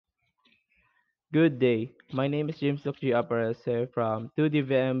Good day. My name is James Luke Aparece from 2D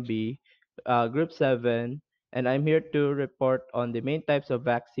VMB, Group 7, and I'm here to report on the main types of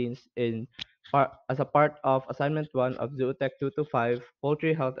vaccines as a part of Assignment 1 of Zootech 225,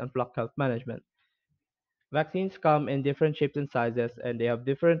 Poultry Health and Flock Health Management. Vaccines come in different shapes and sizes, and they have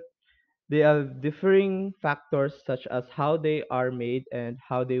differing factors such as how they are made and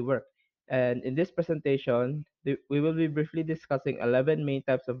how they work. And in this presentation, we will be briefly discussing 11 main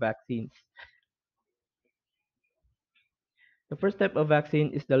types of vaccines. The first type of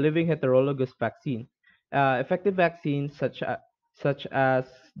vaccine is the living heterologous vaccine. Effective vaccines such as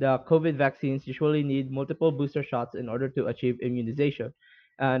the COVID vaccines usually need multiple booster shots in order to achieve immunization.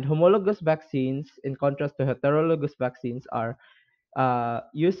 And homologous vaccines, in contrast to heterologous vaccines, are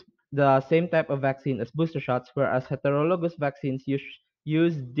use the same type of vaccine as booster shots, whereas heterologous vaccines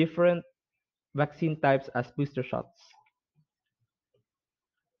use different vaccine types as booster shots.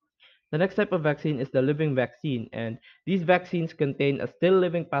 The next type of vaccine is the living vaccine, and these vaccines contain a still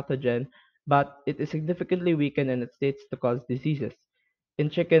living pathogen, but it is significantly weakened in its states to cause diseases. In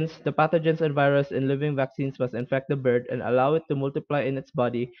chickens, the pathogens and virus in living vaccines must infect the bird and allow it to multiply in its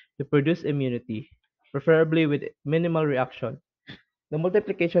body to produce immunity, preferably with minimal reaction. The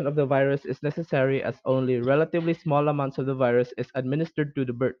multiplication of the virus is necessary as only relatively small amounts of the virus is administered to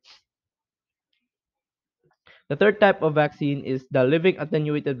the birds. The third type of vaccine is the living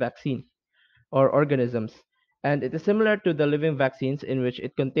attenuated vaccine, or organisms, and it is similar to the living vaccines in which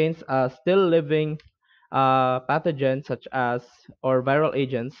it contains a still living pathogen such as or viral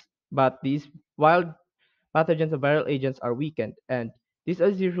agents, but these wild pathogens or viral agents are weakened, and this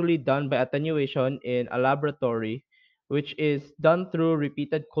is usually done by attenuation in a laboratory, which is done through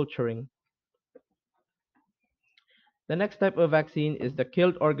repeated culturing. The next type of vaccine is the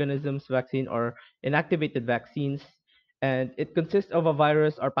killed organisms vaccine or inactivated vaccines, and it consists of a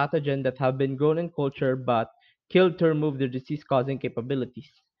virus or pathogen that have been grown in culture but killed to remove their disease-causing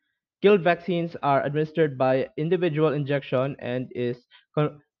capabilities. Killed vaccines are administered by individual injection and is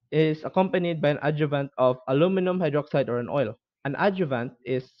accompanied by an adjuvant of aluminum hydroxide or an oil. An adjuvant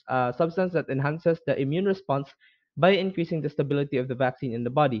is a substance that enhances the immune response by increasing the stability of the vaccine in the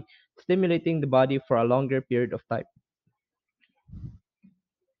body, stimulating the body for a longer period of time.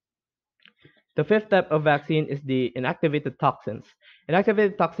 The fifth type of vaccine is the inactivated toxins.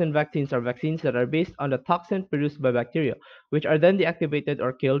 Inactivated toxin vaccines are vaccines that are based on the toxin produced by bacteria, which are then deactivated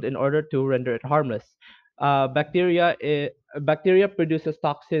or killed in order to render it harmless. Bacteria produces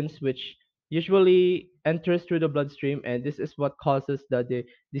toxins which usually enters through the bloodstream, and this is what causes the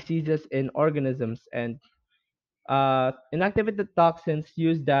diseases in organisms. And inactivated toxins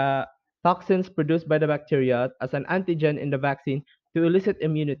use the toxins produced by the bacteria as an antigen in the vaccine to elicit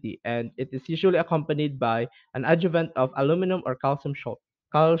immunity, and it is usually accompanied by an adjuvant of aluminum or calcium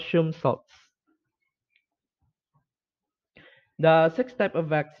salts. The sixth type of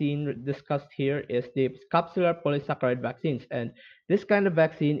vaccine discussed here is the capsular polysaccharide vaccines, and this kind of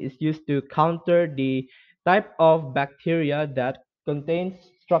vaccine is used to counter the type of bacteria that contains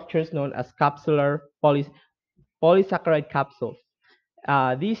structures known as polysaccharide capsules.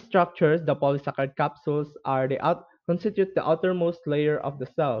 These structures, the polysaccharide capsules, constitute the outermost layer of the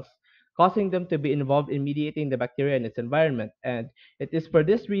cells, causing them to be involved in mediating the bacteria in its environment. And it is for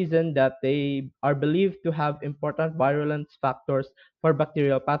this reason that they are believed to have important virulence factors for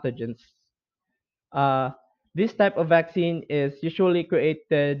bacterial pathogens. Uh, this type of vaccine is usually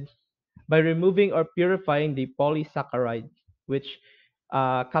created by removing or purifying the polysaccharide, which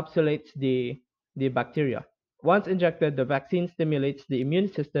capsulates the bacteria. Once injected, the vaccine stimulates the immune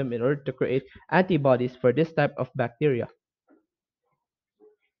system in order to create antibodies for this type of bacteria.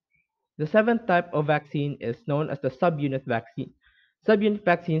 The seventh type of vaccine is known as the subunit vaccine. Subunit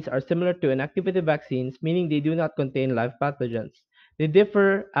vaccines are similar to inactivated vaccines, meaning they do not contain live pathogens. They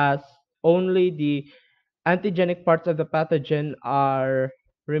differ as only the antigenic parts of the pathogen are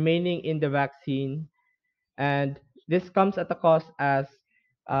remaining in the vaccine, and this comes at a cost as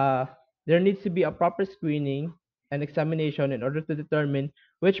uh, there needs to be a proper screening and examination in order to determine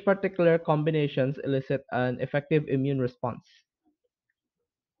which particular combinations elicit an effective immune response.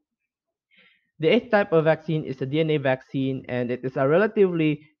 The eighth type of vaccine is a DNA vaccine, and it is a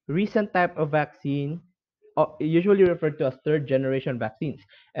relatively recent type of vaccine, usually referred to as third generation vaccines.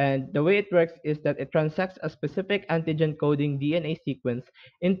 And the way it works is that it transects a specific antigen coding DNA sequence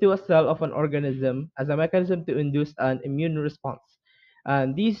into a cell of an organism as a mechanism to induce an immune response.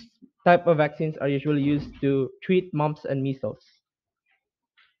 And these type of vaccines are usually used to treat mumps and measles.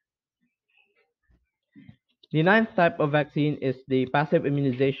 The ninth type of vaccine is the passive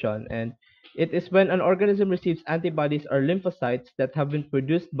immunization, and It is when an organism receives antibodies or lymphocytes that have been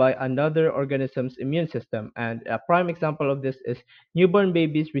produced by another organism's immune system. And a prime example of this is newborn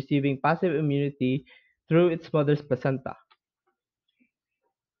babies receiving passive immunity through its mother's placenta.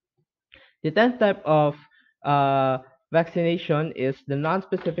 The tenth type of uh, vaccination is the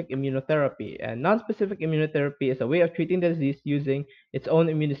non-specific immunotherapy. And non-specific immunotherapy is a way of treating the disease using its own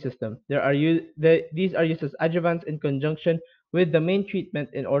immune system. These are used as adjuvants in conjunction with the main treatment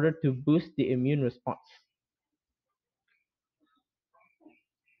in order to boost the immune response.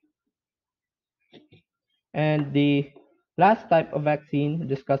 And the last type of vaccine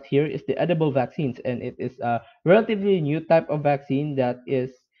discussed here is the edible vaccines, and it is a relatively new type of vaccine that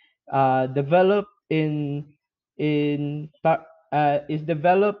developed is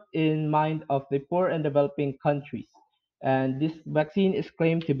developed in mind of the poor and developing countries. And this vaccine is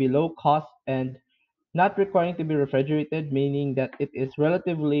claimed to be low cost and not requiring to be refrigerated, meaning that it is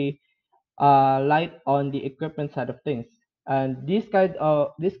relatively light on the equipment side of things. And these kinds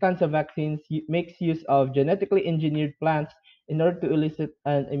of vaccines makes use of genetically engineered plants in order to elicit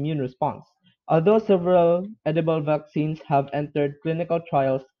an immune response. Although several edible vaccines have entered clinical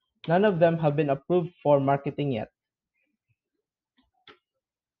trials, none of them have been approved for marketing yet.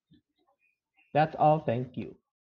 That's all. Thank you.